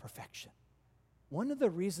part of perfection. One of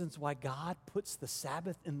the reasons why God puts the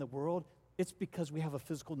Sabbath in the world, it's because we have a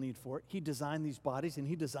physical need for it. He designed these bodies, and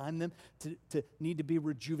he designed them to need to be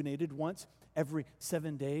rejuvenated once every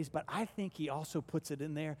 7 days. But I think he also puts it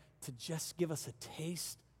in there to just give us a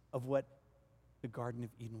taste of what the Garden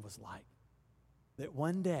of Eden was like. That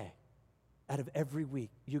one day out of every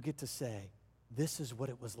week, you get to say, this is what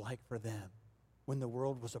it was like for them when the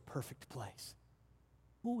world was a perfect place.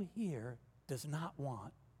 Who here does not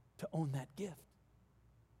want to own that gift?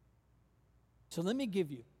 So let me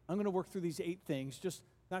give you, I'm going to work through these 8 things, just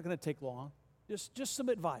not going to take long, just some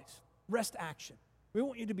advice. Rest action. We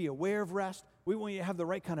want you to be aware of rest. We want you to have the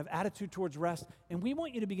right kind of attitude towards rest. And we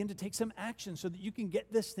want you to begin to take some action so that you can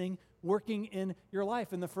get this thing working in your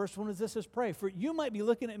life. And the first one is this, is pray. For you might be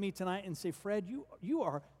looking at me tonight and say, Fred, you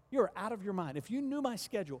are out of your mind. If you knew my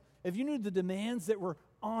schedule, if you knew the demands that were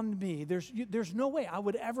on me, there's no way I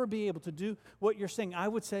would ever be able to do what you're saying. I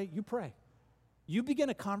would say, you pray. You begin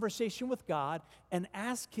a conversation with God and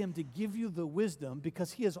ask him to give you the wisdom,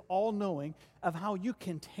 because he is all-knowing, of how you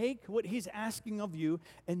can take what he's asking of you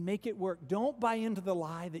and make it work. Don't buy into the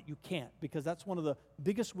lie that you can't, because that's one of the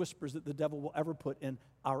biggest whispers that the devil will ever put in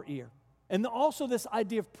our ear. And also this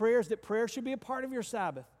idea of prayers, that prayer should be a part of your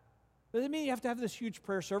Sabbath. Doesn't mean you have to have this huge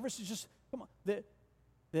prayer service. It's just, come on,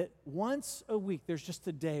 that once a week there's just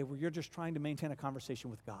a day where you're just trying to maintain a conversation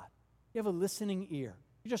with God. You have a listening ear.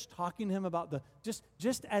 You're just talking to him about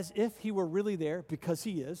just as if he were really there, because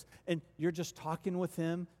he is, and you're just talking with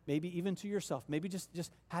him, maybe even to yourself, maybe just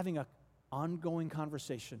having an ongoing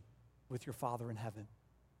conversation with your Father in heaven.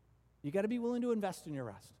 You got to be willing to invest in your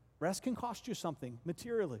rest. Rest can cost you something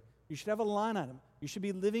materially. You should have a line item. You should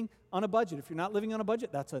be living on a budget. If you're not living on a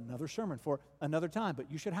budget, that's another sermon for another time,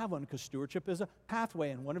 but you should have one, because stewardship is a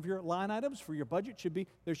pathway, and one of your line items for your budget should be,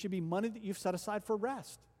 there should be money that you've set aside for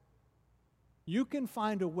rest. You can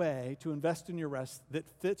find a way to invest in your rest that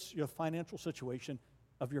fits your financial situation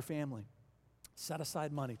of your family. Set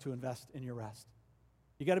aside money to invest in your rest.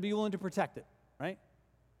 You got to be willing to protect it, right?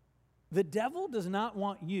 The devil does not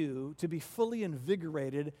want you to be fully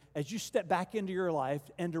invigorated as you step back into your life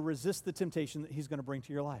and to resist the temptation that he's going to bring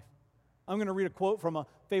to your life. I'm going to read a quote from a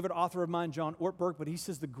favorite author of mine, John Ortberg, but he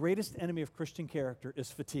says the greatest enemy of Christian character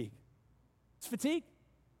is fatigue. It's fatigue.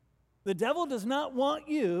 The devil does not want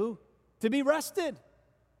you to be rested.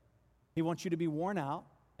 He wants you to be worn out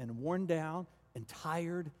and worn down and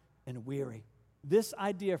tired and weary. This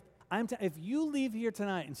idea, if you leave here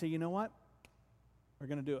tonight and say, you know what, we're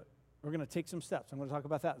going to do it. We're going to take some steps. I'm going to talk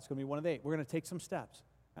about that. It's going to be one of the 8. We're going to take some steps.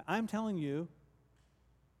 I'm telling you,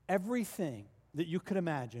 everything that you could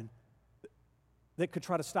imagine that could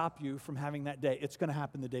try to stop you from having that day, it's going to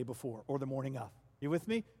happen the day before or the morning of. You with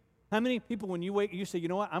me? How many people, when you wake, you say, you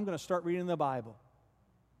know what, I'm going to start reading the Bible.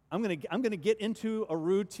 I'm going to get into a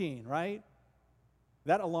routine, right?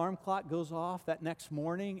 That alarm clock goes off that next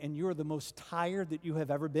morning, and you're the most tired that you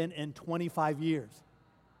have ever been in 25 years.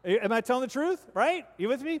 Am I telling the truth, right? You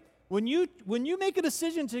with me? When you make a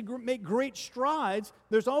decision to make great strides,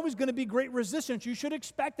 there's always going to be great resistance. You should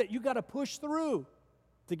expect that. You got to push through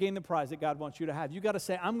to gain the prize that God wants you to have. You got to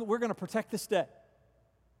say, we're going to protect this day.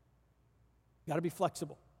 You got to be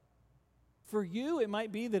flexible. For you, it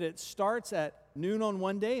might be that it starts at noon on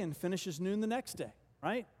one day and finishes noon the next day,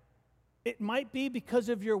 right? It might be because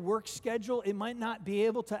of your work schedule. It might not be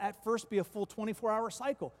able to at first be a full 24-hour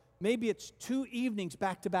cycle. Maybe it's 2 evenings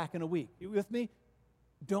back to back in a week. You with me?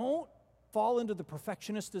 Don't fall into the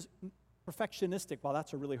perfectionistic, wow,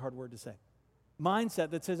 that's a really hard word to say,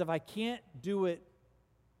 mindset that says if I can't do it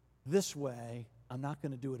this way, I'm not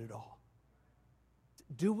going to do it at all.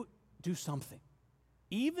 Do something.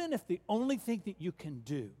 Even if the only thing that you can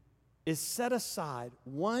do is set aside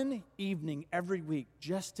 1 evening every week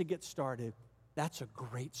just to get started, that's a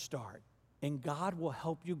great start. And God will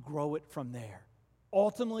help you grow it from there.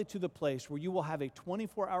 Ultimately to the place where you will have a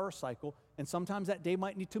 24-hour cycle, and sometimes that day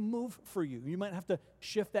might need to move for you. You might have to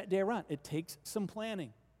shift that day around. It takes some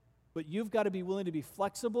planning. But you've got to be willing to be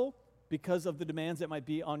flexible because of the demands that might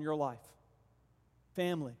be on your life.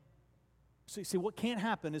 Family. See, what can't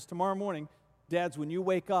happen is tomorrow morning, dads, when you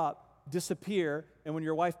wake up, disappear, and when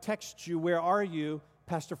your wife texts you, where are you?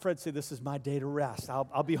 Pastor Fred say, this is my day to rest.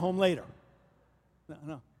 I'll be home later.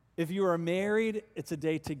 No. If you are married, it's a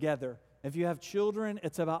day together. If you have children,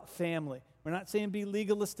 it's about family. We're not saying be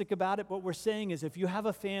legalistic about it. What we're saying is if you have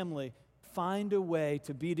a family, find a way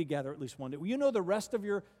to be together at least one day. You know the rest of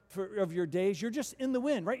your days, you're just in the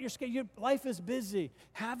wind, right? Your life is busy.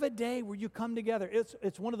 Have a day where you come together.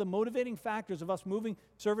 It's one of the motivating factors of us moving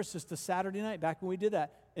services to Saturday night, back when we did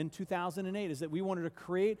that in 2008, is that we wanted to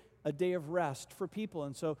create a day of rest for people.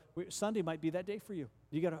 And so Sunday might be that day for you.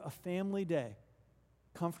 You got a family day,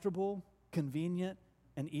 comfortable, convenient,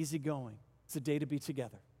 and easygoing. It's a day to be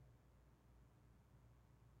together.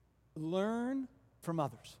 Learn from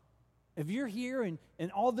others. If you're here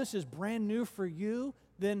and all this is brand new for you,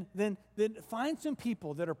 then find some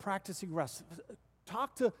people that are practicing rest.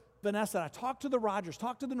 Talk to Vanessa, talk to the Rogers,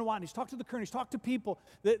 talk to the Nwanis, talk to the Kearneys, talk to people,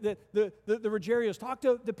 the Rogerios, talk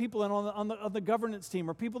to the people on the governance team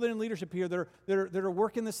or people that are in leadership here that are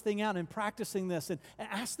working this thing out and practicing this, and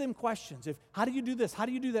ask them questions. How do you do this? How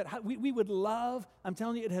do you do that? We would love, I'm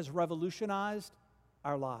telling you, it has revolutionized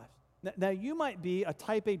our lives. Now, you might be a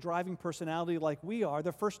type A driving personality like we are.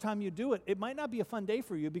 The first time you do it, it might not be a fun day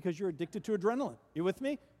for you because you're addicted to adrenaline. You with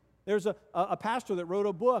me? There's a pastor that wrote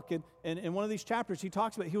a book, and in one of these chapters, he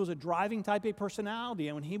talks about he was a driving type A personality,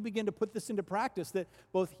 and when he began to put this into practice, that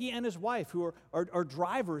both he and his wife, who are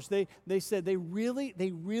drivers, they said they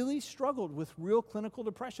really struggled with real clinical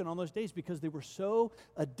depression on those days because they were so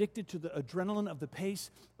addicted to the adrenaline of the pace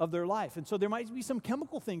of their life. And so there might be some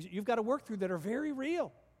chemical things that you've got to work through that are very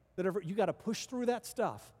real. You got to push through that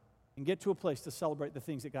stuff and get to a place to celebrate the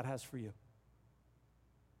things that God has for you.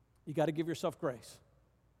 You got to give yourself grace.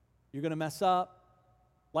 You're going to mess up.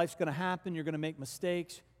 Life's going to happen. You're going to make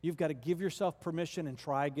mistakes. You've got to give yourself permission and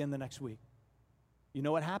try again the next week. You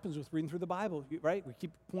know what happens with reading through the Bible, right? We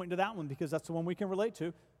keep pointing to that one because that's the one we can relate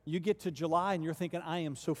to. You get to July and you're thinking, I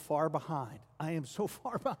am so far behind. I am so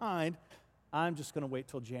far behind. I'm just going to wait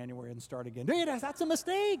till January and start again. Hey, that's a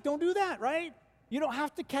mistake. Don't do that, right? You don't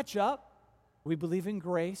have to catch up. We believe in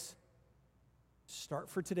grace. Start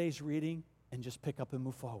for today's reading and just pick up and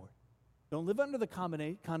move forward. Don't live under the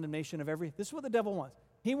condemnation of everything. This is what the devil wants.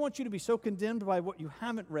 He wants you to be so condemned by what you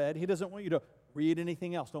haven't read. He doesn't want you to read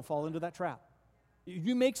anything else. Don't fall into that trap.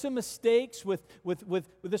 You make some mistakes with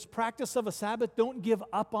this practice of a Sabbath. Don't give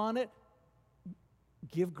up on it.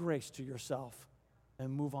 Give grace to yourself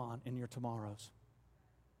and move on in your tomorrows.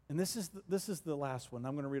 And this is the last one.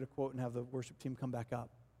 I'm going to read a quote and have the worship team come back up.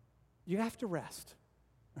 You have to rest,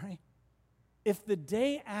 right? If the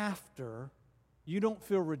day after you don't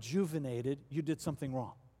feel rejuvenated, you did something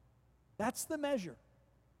wrong. That's the measure.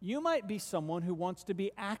 You might be someone who wants to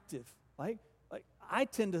be active. Like I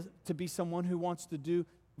tend to be someone who wants to do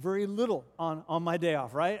very little on my day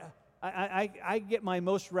off, right? I get my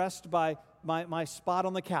most rest by my spot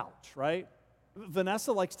on the couch, right?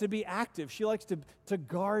 Vanessa likes to be active. She likes to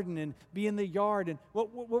garden and be in the yard. And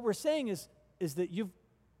what we're saying is that you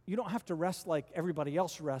don't have to rest like everybody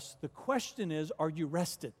else rests. The question is, are you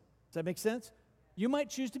rested? Does that make sense? You might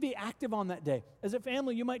choose to be active on that day. As a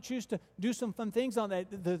family, you might choose to do some fun things on that.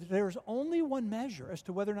 There's only one measure as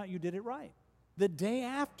to whether or not you did it right. The day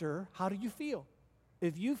after, how do you feel?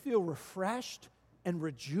 If you feel refreshed and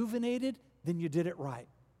rejuvenated, then you did it right.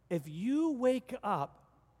 If you wake up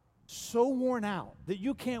so worn out that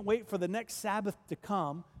you can't wait for the next Sabbath to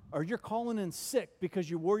come, or you're calling in sick because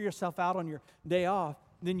you wore yourself out on your day off,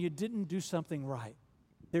 then you didn't do something right.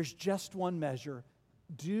 There's just one measure.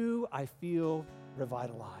 Do I feel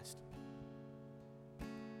revitalized?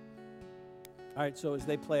 All right, so as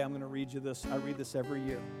they play, I'm going to read you this. I read this every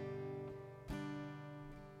year.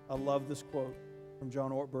 I love this quote from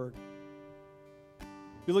John Ortberg.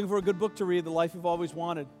 If you're looking for a good book to read, The Life You've Always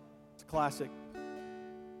Wanted, it's a classic.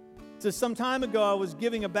 says, some time ago, I was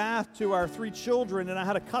giving a bath to our 3 children, and I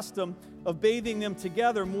had a custom of bathing them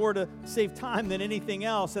together more to save time than anything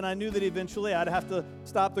else. And I knew that eventually I'd have to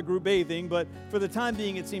stop the group bathing, but for the time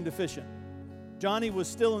being, it seemed efficient. Johnny was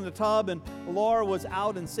still in the tub, and Laura was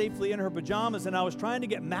out and safely in her pajamas, and I was trying to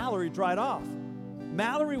get Mallory dried off.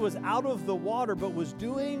 Mallory was out of the water, but was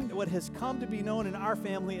doing what has come to be known in our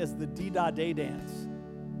family as the Dee-Da-Day dance.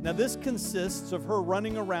 Now, this consists of her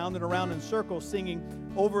running around and around in circles, singing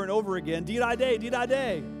over and over again, Dee-Da-Day,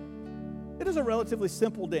 Dee-Da-Day. It is a relatively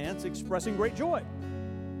simple dance expressing great joy.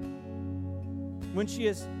 When she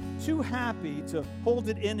is too happy to hold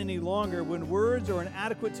it in any longer, when words are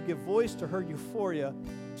inadequate to give voice to her euphoria,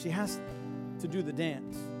 she has to do the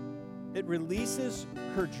dance. It releases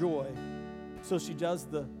her joy, so she does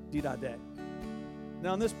the Dee-Da-Day.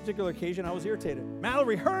 Now, on this particular occasion, I was irritated.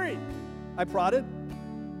 Mallory, hurry! I prodded.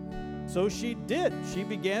 So she did. She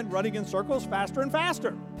began running in circles faster and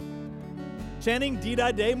faster, chanting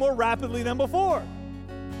Dee-Da-Day more rapidly than before.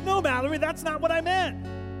 No, Mallory, that's not what I meant.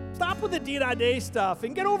 Stop with the Dee-Da-Day stuff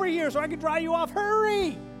and get over here so I can dry you off.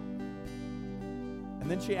 Hurry!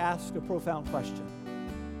 And then she asked a profound question.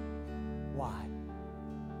 Why?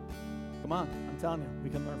 Come on, I'm telling you, we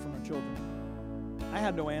can learn from our children. I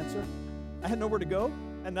had no answer. I had nowhere to go,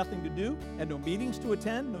 had nothing to do, had no meetings to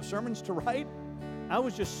attend, no sermons to write. I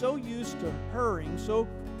was just so used to hurrying, so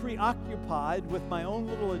preoccupied with my own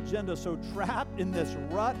little agenda, so trapped in this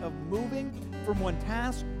rut of moving from one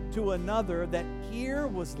task to another, that here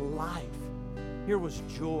was life. Here was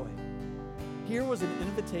joy. Here was an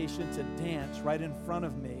invitation to dance right in front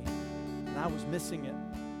of me, and I was missing it.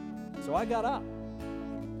 So I got up.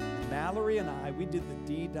 Mallory and I, we did the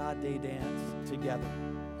Dee-Da-Day dance together.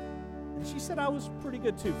 And she said I was pretty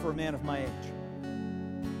good too for a man of my age.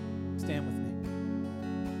 Stand with me.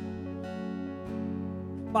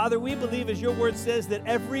 Father, we believe, as your word says, that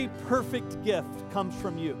every perfect gift comes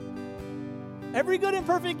from you. Every good and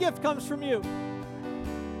perfect gift comes from you.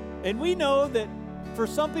 And we know that for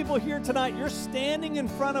some people here tonight, you're standing in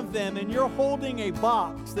front of them and you're holding a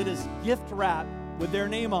box that is gift wrapped with their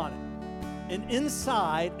name on it. And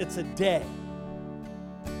inside, it's a day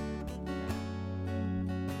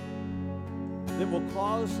that will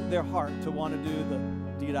cause their heart to want to do the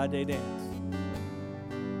Dee-Da-Day dance.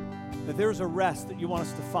 That there's a rest that you want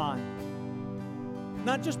us to find.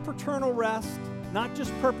 Not just paternal rest, not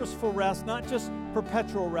just purposeful rest, not just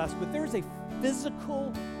perpetual rest, but there's a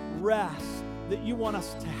physical rest that you want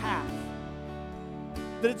us to have.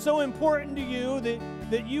 That it's so important to you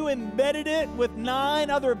that you embedded it with 9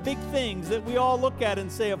 other big things that we all look at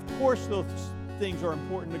and say, of course those things are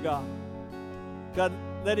important to God. God,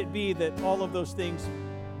 let it be that all of those things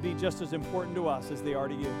be just as important to us as they are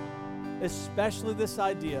to you. Especially this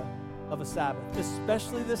idea of a Sabbath,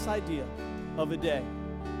 especially this idea of a day,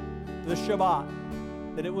 the Shabbat,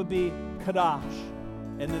 that it would be Kadash,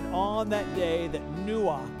 and that on that day that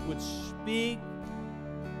Nuach would speak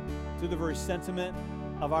to the very sentiment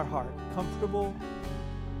of our heart, comfortable,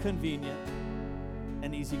 convenient,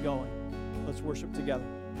 and easygoing. Let's worship together.